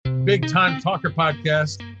Big Time Talker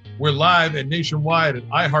podcast. We're live and nationwide at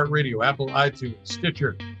iHeartRadio, Apple, iTunes,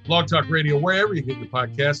 Stitcher, Blog Talk Radio, wherever you get your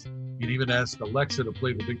podcast. You can even ask Alexa to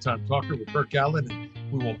play the Big Time Talker with Kirk Allen, and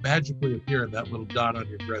we will magically appear in that little dot on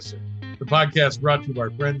your dresser. The podcast brought to you by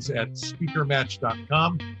our friends at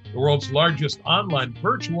speakermatch.com, the world's largest online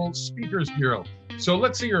virtual speakers bureau. So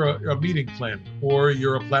let's say you're a meeting planner or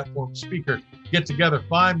you're a platform speaker. Get together,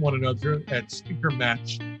 find one another at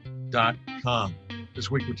speakermatch.com. This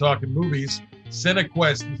week we're talking movies.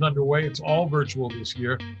 CineQuest is underway. It's all virtual this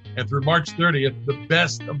year. And through March 30th, the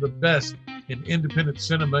best of the best in independent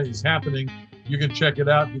cinema is happening. You can check it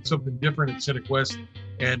out. It's something different at CineQuest.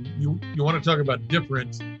 And you want to talk about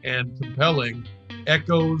different and compelling.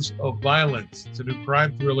 Echoes of Violence. It's a new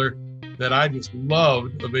crime thriller that I just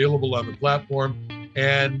loved, available on the platform.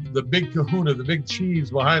 And the big kahuna, the big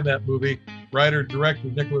cheese behind that movie, writer, director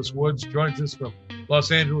Nicholas Woods, joins us from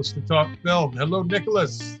Los Angeles to talk film. Hello,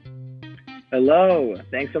 Nicholas. Hello.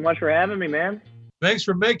 Thanks so much for having me, man. Thanks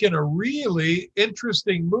for making a really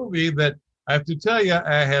interesting movie that I have to tell you,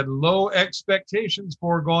 I had low expectations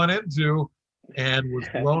for going into and was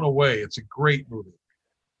blown away. It's a great movie.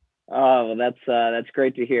 Oh, well, that's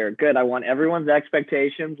great to hear. Good. I want everyone's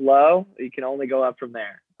expectations low. You can only go up from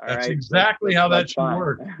there. All that's right? Exactly how that should fine.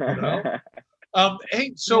 work. You know?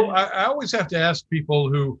 Hey, so I always have to ask people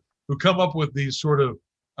who come up with these sort of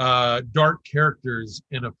dark characters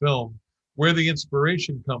in a film where the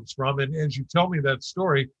inspiration comes from. And as you tell me that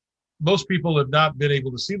story, most people have not been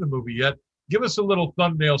able to see the movie yet. Give us a little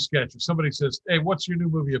thumbnail sketch. If somebody says, hey, what's your new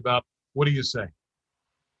movie about? What do you say?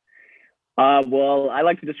 Well, I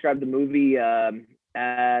like to describe the movie as,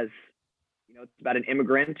 it's about an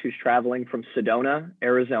immigrant who's traveling from Sedona,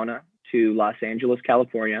 Arizona to Los Angeles,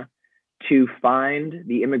 California to find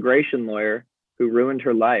the immigration lawyer who ruined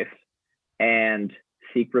her life and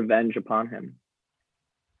seek revenge upon him.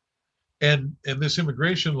 And this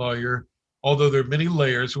immigration lawyer, although there are many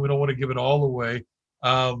layers, and we don't want to give it all away,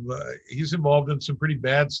 he's involved in some pretty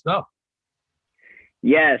bad stuff.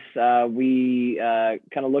 Yes, we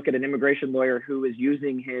kind of look at an immigration lawyer who is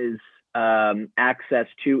using his access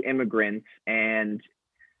to immigrants and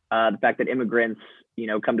the fact that immigrants,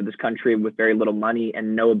 come to this country with very little money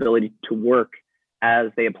and no ability to work as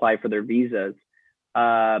they apply for their visas.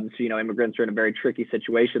 So, immigrants are in a very tricky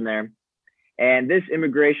situation there. And this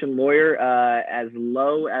immigration lawyer, as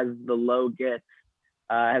low as the low gets,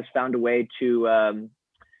 has found a way to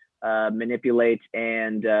manipulate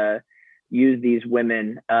and use these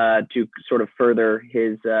women to sort of further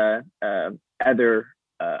his other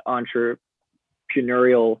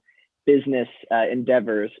entrepreneurial business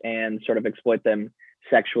endeavors and sort of exploit them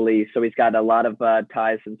sexually. So he's got a lot of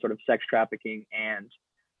ties in sort of sex trafficking and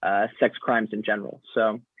sex crimes in general.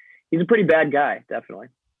 So he's a pretty bad guy, definitely.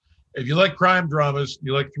 If you like crime dramas,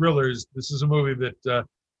 you like thrillers, this is a movie that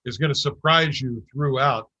is going to surprise you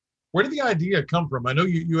throughout. Where did the idea come from? I know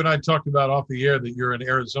you and I talked about off the air that you're an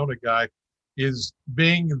Arizona guy. Is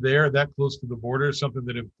being there that close to the border something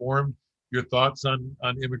that informed your thoughts on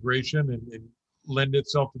immigration and lend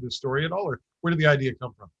itself to the story at all? Or where did the idea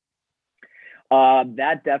come from?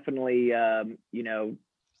 That definitely, has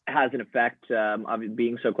an effect. Of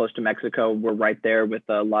being so close to Mexico, we're right there with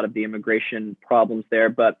a lot of the immigration problems there.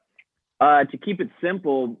 But to keep it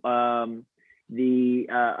simple, a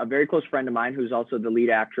very close friend of mine, who's also the lead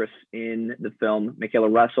actress in the film, Michaela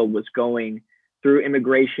Russell, was going through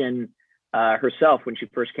immigration herself when she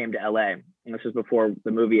first came to LA. And this is before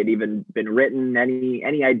the movie had even been written,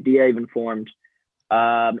 any idea even formed.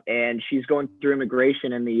 And she's going through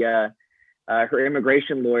immigration, and her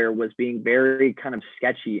immigration lawyer was being very kind of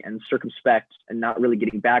sketchy and circumspect and not really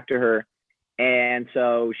getting back to her. And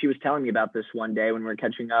so she was telling me about this one day when we were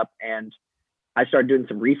catching up, and I started doing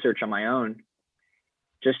some research on my own,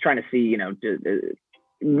 just trying to see,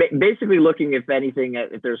 basically looking if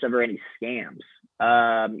there's ever any scams.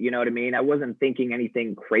 You know what I mean? I wasn't thinking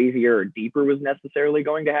anything crazier or deeper was necessarily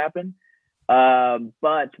going to happen.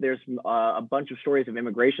 But there's a bunch of stories of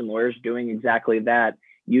immigration lawyers doing exactly that,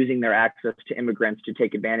 using their access to immigrants to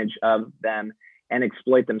take advantage of them and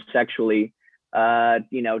exploit them sexually,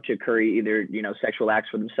 to curry either, sexual acts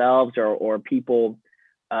for themselves or people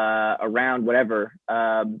around, whatever,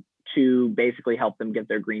 to basically help them get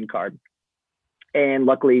their green card. And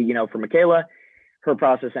luckily, for Michaela, her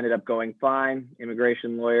process ended up going fine.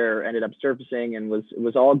 Immigration lawyer ended up surfacing and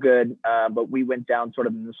was all good. But we went down sort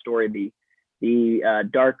of in the story, the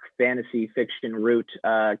dark fantasy fiction route,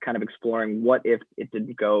 kind of exploring what if it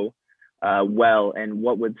didn't go well, and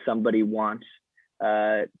what would somebody want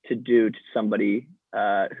to do to somebody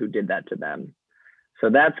who did that to them. So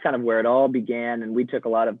that's kind of where it all began. And we took a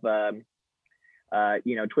lot of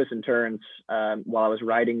twists and turns while I was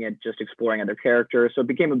writing it, just exploring other characters. So it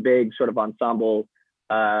became a big sort of ensemble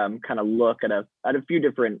kind of look at a few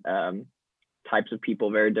different types of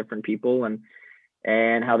people, very different people,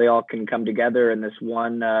 and how they all can come together in this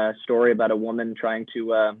one story about a woman trying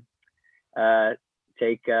to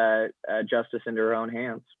take justice into her own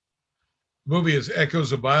hands. Movie is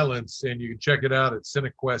Echoes of Violence, and you can check it out at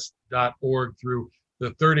cinequest.org through the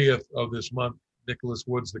 30th of this month. Nicholas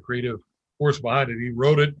Woods, the creative force behind it. He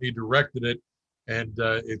wrote it, he directed it, and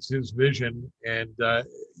it's his vision. And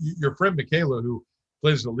your friend Michaela, who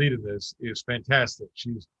plays the lead in this, is fantastic.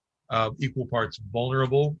 She's equal parts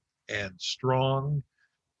vulnerable and strong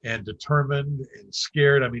and determined and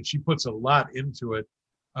scared. I mean, she puts a lot into it.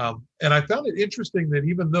 And I found it interesting that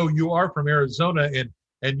even though you are from Arizona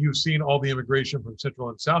and you've seen all the immigration from Central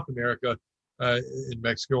and South America in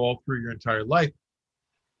Mexico all through your entire life,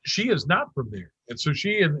 she is not from there. And so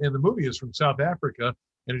she in the movie is from South Africa,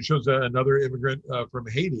 and it shows another immigrant from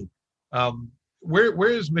Haiti. Where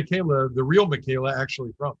is Michaela, the real Michaela,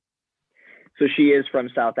 actually from? So she is from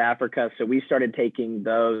South Africa. So we started taking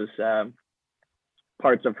those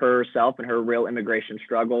parts of herself and her real immigration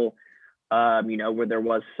struggle, where there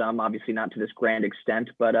was some, obviously not to this grand extent,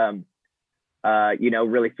 but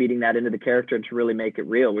really feeding that into the character to really make it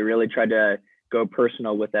real. We really tried to go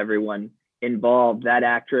personal with everyone involved. That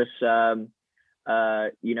actress, who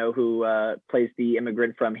plays the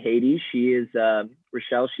immigrant from Haiti, she is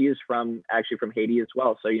Rochelle. She is actually from Haiti as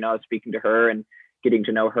well. So, I was speaking to her and getting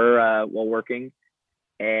to know her while working.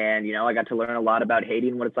 And, I got to learn a lot about Haiti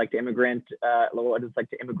and what it's like to immigrate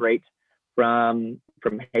from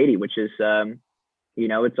Haiti, which is,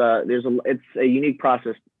 it's a unique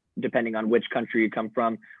process depending on which country you come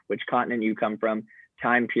from, which continent you come from,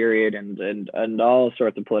 time period, and all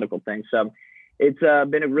sorts of political things. So it's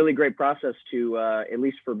been a really great process to, at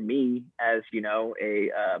least for me, as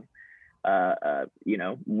a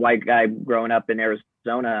white guy growing up in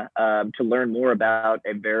Arizona, to learn more about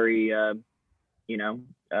a very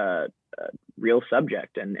real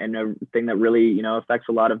subject and a thing that really affects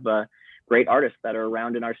a lot of great artists that are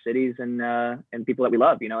around in our cities and people that we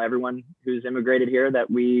love. Everyone who's immigrated here that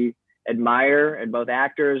we admire, and both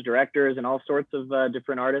actors, directors, and all sorts of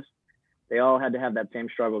different artists, they all had to have that same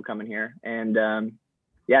struggle coming here. And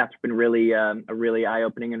it's been really really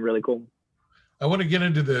eye-opening and really cool. I want to get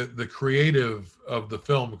into the creative of the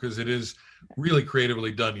film, because it is really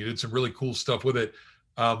creatively done. You did some really cool stuff with it.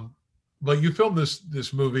 But you filmed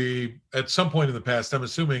this movie at some point in the past, I'm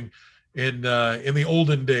assuming in the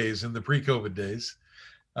olden days, in the pre-COVID days.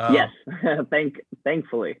 Yes,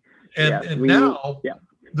 thankfully. And now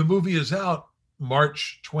the movie is out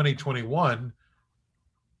March 2021,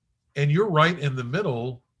 and you're right in the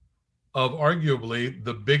middle of arguably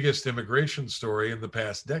the biggest immigration story in the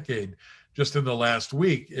past decade. Just in the last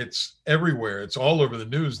week, it's everywhere. It's all over the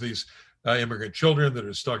news. These immigrant children that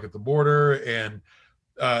are stuck at the border, and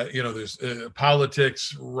there's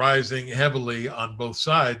politics rising heavily on both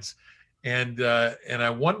sides. And I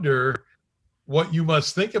wonder what you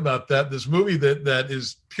must think about that. This movie that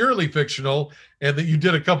is purely fictional and that you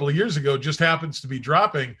did a couple of years ago just happens to be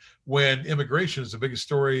dropping when immigration is the biggest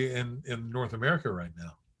story in North America right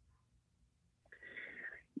now.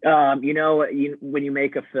 When you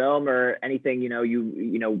make a film or anything,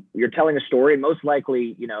 you're telling a story, and most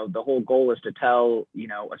likely, the whole goal is to tell,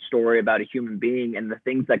 a story about a human being, and the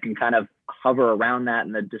things that can kind of hover around that,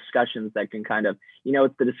 and the discussions that can kind of,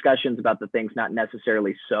 it's the discussions about the things not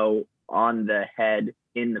necessarily so on the head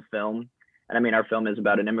in the film. And I mean, our film is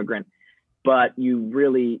about an immigrant, but you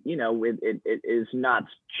really, it is not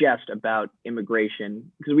just about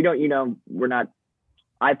immigration, because we don't, we're not.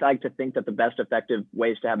 I like to think that the best effective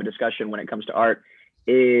ways to have a discussion when it comes to art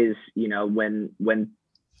is, when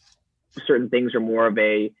certain things are more of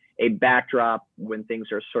a backdrop, when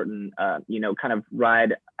things are certain, kind of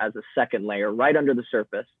ride as a second layer right under the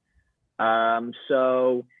surface.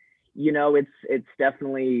 So, it's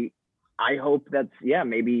definitely, I hope that's,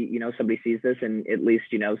 maybe, somebody sees this and at least,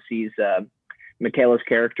 sees Michaela's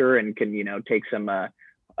character and can, take some,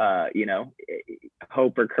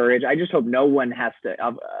 hope or courage. I just hope no one has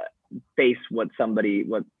to face what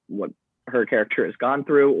her character has gone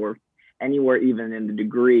through, or anywhere even in the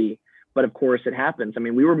degree. But of course it happens. I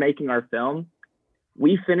mean, we were making our film.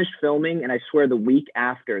 We finished filming, and I swear the week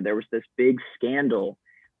after there was this big scandal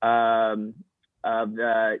of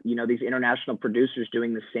these international producers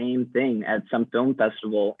doing the same thing at some film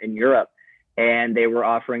festival in Europe, and they were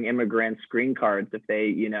offering immigrants green cards if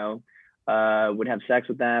they would have sex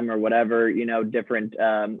with them or whatever, different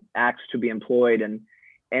acts to be employed, and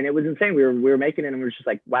it was insane. We were making it, and we were just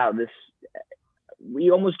like, wow, this,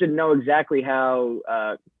 we almost didn't know exactly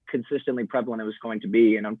how consistently prevalent it was going to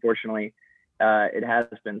be, and unfortunately, it has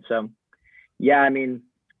been. So, yeah, I mean,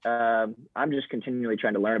 I'm just continually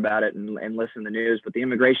trying to learn about it and listen to the news. But the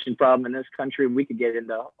immigration problem in this country, we could get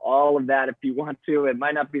into all of that if you want to. It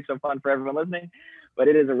might not be so fun for everyone listening, but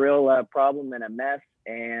it is a real problem and a mess,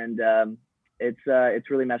 and it's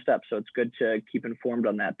really messed up. So it's good to keep informed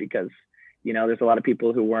on that, because there's a lot of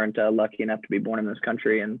people who weren't lucky enough to be born in this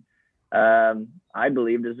country, and I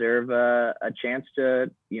believe deserve a chance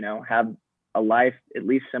to have a life at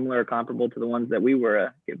least similar or comparable to the ones that we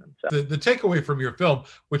were given. So the takeaway from your film,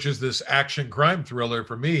 which is this action crime thriller,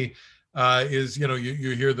 for me, is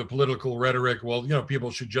you hear the political rhetoric. Well,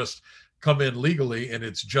 people should just come in legally, and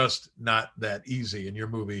it's just not that easy. And your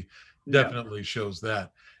movie definitely shows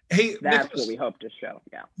that. Hey, that's Nicholas, what we hope to show.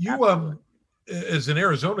 Yeah, you absolutely. As an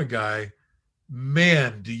Arizona guy,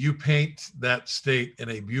 man, do you paint that state in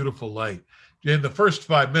a beautiful light. In the first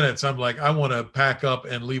 5 minutes, I'm like, I want to pack up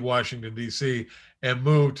and leave Washington, D.C. and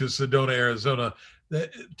move to Sedona, Arizona.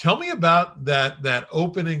 Tell me about that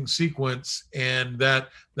opening sequence and that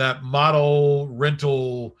model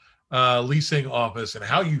rental leasing office and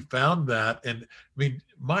how you found that. And I mean,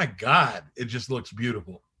 my God, it just looks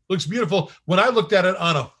beautiful. Looks beautiful. When I looked at it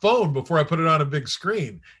on a phone before I put it on a big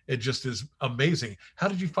screen, it just is amazing. How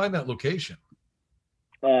did you find that location?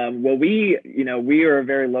 Well, we are a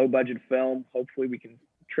very low budget film. Hopefully we can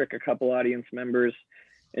trick a couple audience members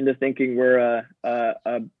into thinking we're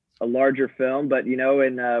a larger film, but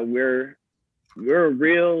we're a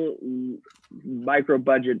real micro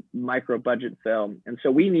budget film. And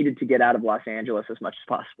so we needed to get out of Los Angeles as much as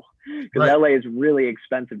possible, because LA is really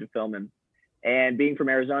expensive to film in. And being from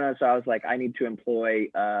Arizona, so I was like, I need to employ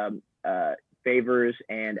favors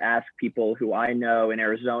and ask people who I know in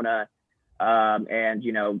Arizona, and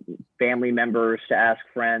family members, to ask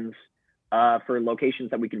friends for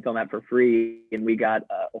locations that we can film at for free. And we got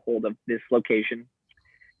a hold of this location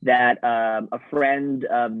that a friend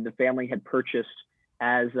of the family had purchased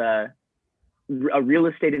as a real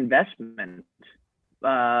estate investment.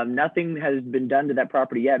 Nothing has been done to that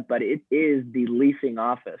property yet, but it is the leasing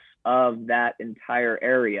office of that entire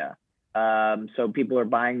area. So people are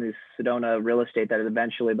buying this Sedona real estate that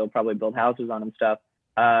eventually they'll probably build houses on and stuff.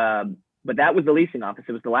 But that was the leasing office.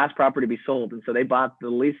 It was the last property to be sold. And so they bought the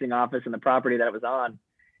leasing office and the property that it was on.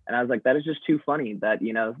 And I was like, that is just too funny that,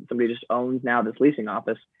 somebody just owns now this leasing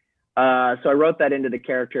office. So I wrote that into the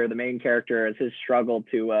character, the main character, as his struggle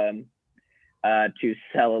to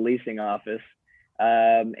sell a leasing office.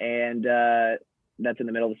 And that's in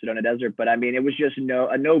the middle of the Sedona Desert. But I mean, it was just a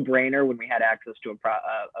no-brainer when we had access to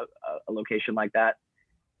a location like that.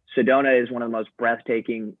 Sedona is one of the most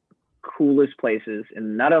breathtaking, coolest places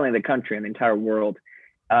in not only the country and the entire world.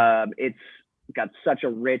 It's got such a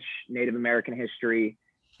rich Native American history,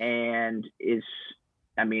 and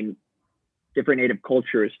different Native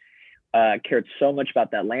cultures cared so much about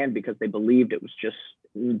that land because they believed it was just,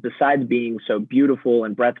 besides being so beautiful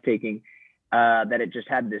and breathtaking, that it just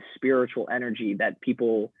had this spiritual energy that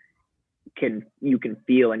you can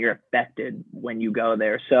feel, and you're affected when you go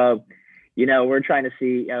there. So, we're trying to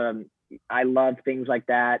see, I love things like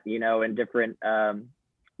that, and different,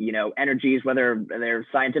 energies, whether they're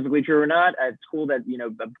scientifically true or not. It's cool that,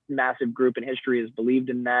 a massive group in history has believed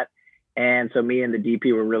in that. And so me and the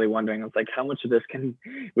DP were really wondering, I was like, how much of this can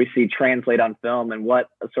we see translate on film, and what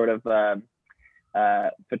sort of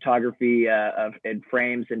photography and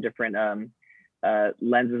frames and different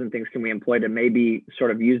lenses and things can we employ to maybe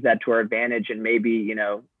sort of use that to our advantage, and maybe,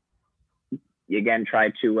 again,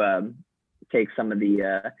 try to take some of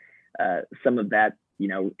that,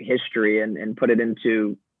 history and put it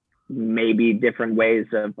into maybe different ways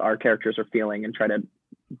of our characters are feeling, and try to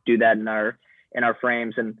do that in our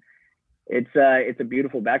frames. And it's a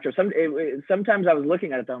beautiful backdrop. Sometimes I was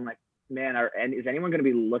looking at it though, I'm like, man, and is anyone going to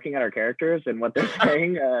be looking at our characters and what they're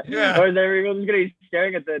saying? Or is everyone going to be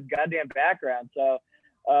staring at the goddamn background? So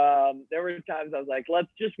there were times I was like, let's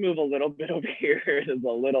just move a little bit over here. It's a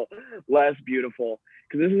little less beautiful,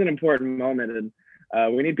 because this is an important moment,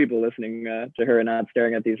 and we need people listening to her and not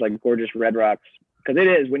staring at these like gorgeous red rocks, because it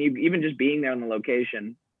is, when you even just being there on the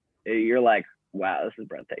location, you're like, wow, this is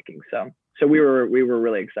breathtaking. So we were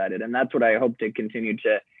really excited, and that's what I hope to continue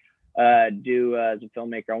to do as a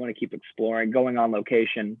filmmaker. I want to keep exploring, going on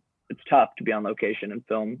location. It's tough to be on location and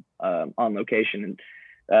film on location,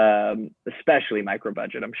 and especially micro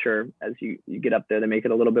budget. I'm sure as you get up there, they make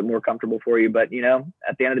it a little bit more comfortable for you. But at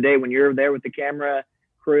the end of the day, when you're there with the camera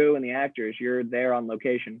crew and the actors, you're there on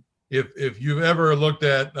location. If you've ever looked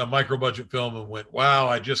at a micro budget film and went, wow,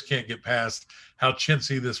 I just can't get past how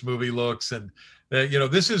chintzy this movie looks, and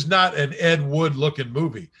This is not an Ed Wood looking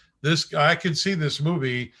movie. I can see this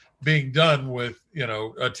movie being done with,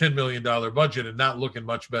 a $10 million budget and not looking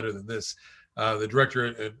much better than this. The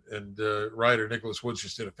director and writer, Nicholas Woods,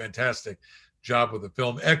 just did a fantastic job with the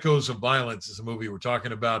film. Echoes of Violence is a movie we're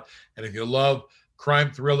talking about. And if you love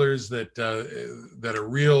crime thrillers that are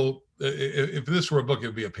real, if this were a book, it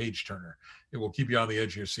would be a page turner. It will keep you on the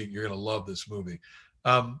edge of your seat. You're going to love this movie.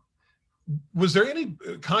 Was there any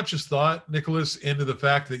conscious thought, Nicholas, into the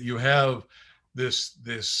fact that you have this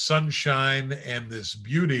sunshine and this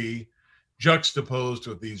beauty juxtaposed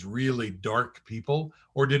with these really dark people,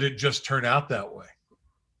 or did it just turn out that way?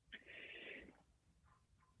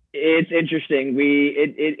 It's interesting.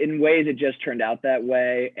 In ways it just turned out that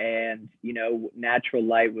way, and natural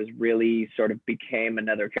light was really sort of became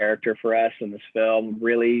another character for us in this film.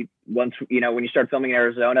 Really, once when you start filming in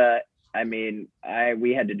Arizona, I mean,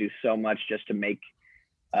 we had to do so much just to make.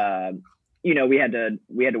 We had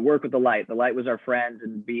to work with the light. The light was our friend,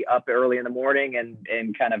 and be up early in the morning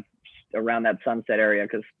and kind of around that sunset area,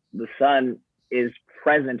 because the sun is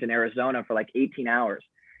present in Arizona for like 18 hours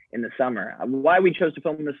in the summer. Why we chose to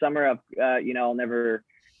film in the summer, I'll never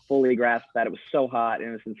fully grasp that. It was so hot and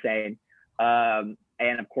it was insane.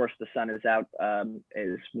 And of course the sun is out,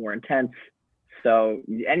 is more intense. So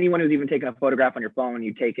anyone who's even taken a photograph on your phone,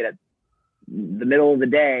 you take it at the middle of the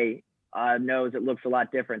day, knows it looks a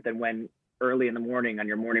lot different than when early in the morning on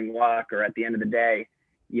your morning walk or at the end of the day,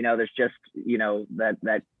 there's just,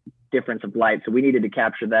 that difference of light. So we needed to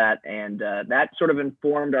capture that. And that sort of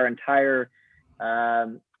informed our entire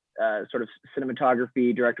sort of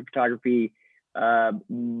cinematography, director photography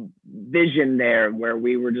vision there, where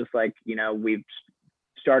we were just like, we've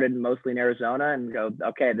started mostly in Arizona and go,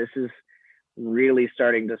 okay, this is really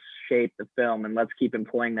starting to shape the film, and let's keep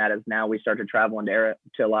employing that as now we start to travel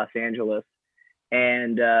to Los Angeles.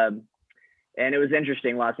 And it was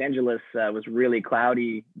interesting. Los Angeles was really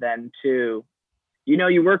cloudy then too.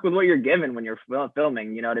 You work with what you're given when you're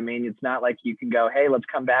filming, you know what I mean? It's not like you can go, hey, let's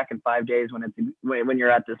come back in 5 days when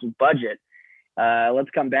you're at this budget. Let's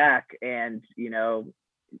come back and,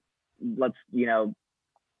 let's,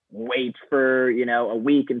 wait for, a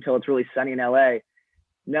week until it's really sunny in LA.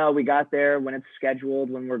 No, we got there when it's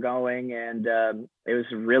scheduled, when we're going, and it was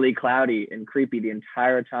really cloudy and creepy the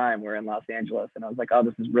entire time we're in Los Angeles. And I was like, oh,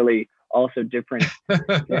 this is really also different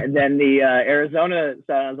than the Arizona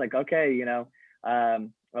side. I was like, okay, we're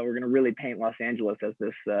going to really paint Los Angeles as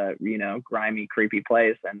this, grimy, creepy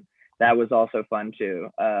place. And that was also fun too.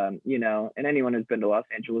 And anyone who's been to Los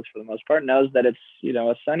Angeles for the most part knows that it's,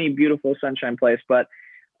 a sunny, beautiful sunshine place. But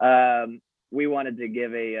we wanted to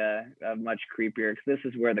give a much creepier, because this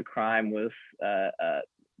is where the crime was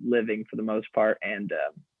living for the most part. And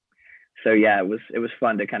so, yeah, it was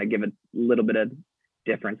fun to kind of give a little bit of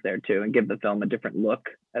difference there too, and give the film a different look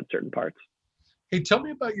at certain parts. Hey, tell me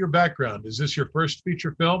about your background. Is this your first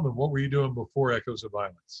feature film, and what were you doing before Echoes of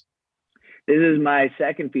Violence? This is my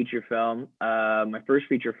second feature film. My first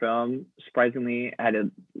feature film, surprisingly, had a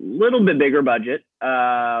little bit bigger budget,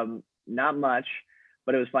 not much,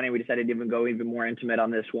 but it was funny. We decided to go even more intimate on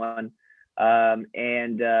this one.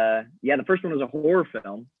 The first one was a horror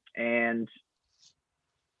film, and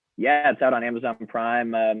yeah, it's out on Amazon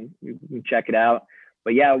Prime. You can check it out.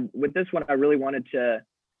 But yeah, with this one, I really wanted to,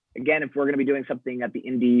 again, if we're going to be doing something at the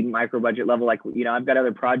indie micro budget level, like, I've got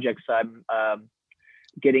other projects I'm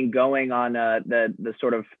getting going on the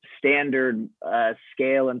sort of standard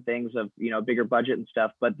scale and things of, bigger budget and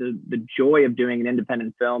stuff. But the joy of doing an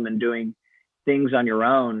independent film and doing things on your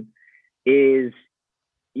own is,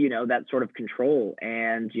 that sort of control,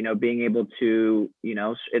 and, being able to,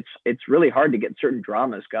 it's really hard to get certain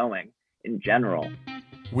dramas going in general.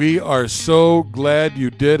 We are so glad you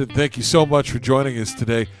did, and thank you so much for joining us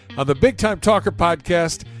today on the Big Time Talker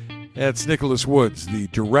podcast. That's Nicholas Woods, the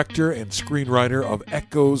director and screenwriter of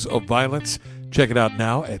Echoes of Violence. Check it out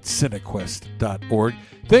now at cinequest.org.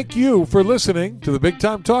 Thank you for listening to the Big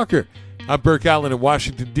Time Talker. I'm Burke Allen in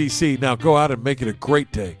Washington, D.C. Now go out and make it a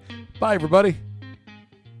great day. Bye, everybody.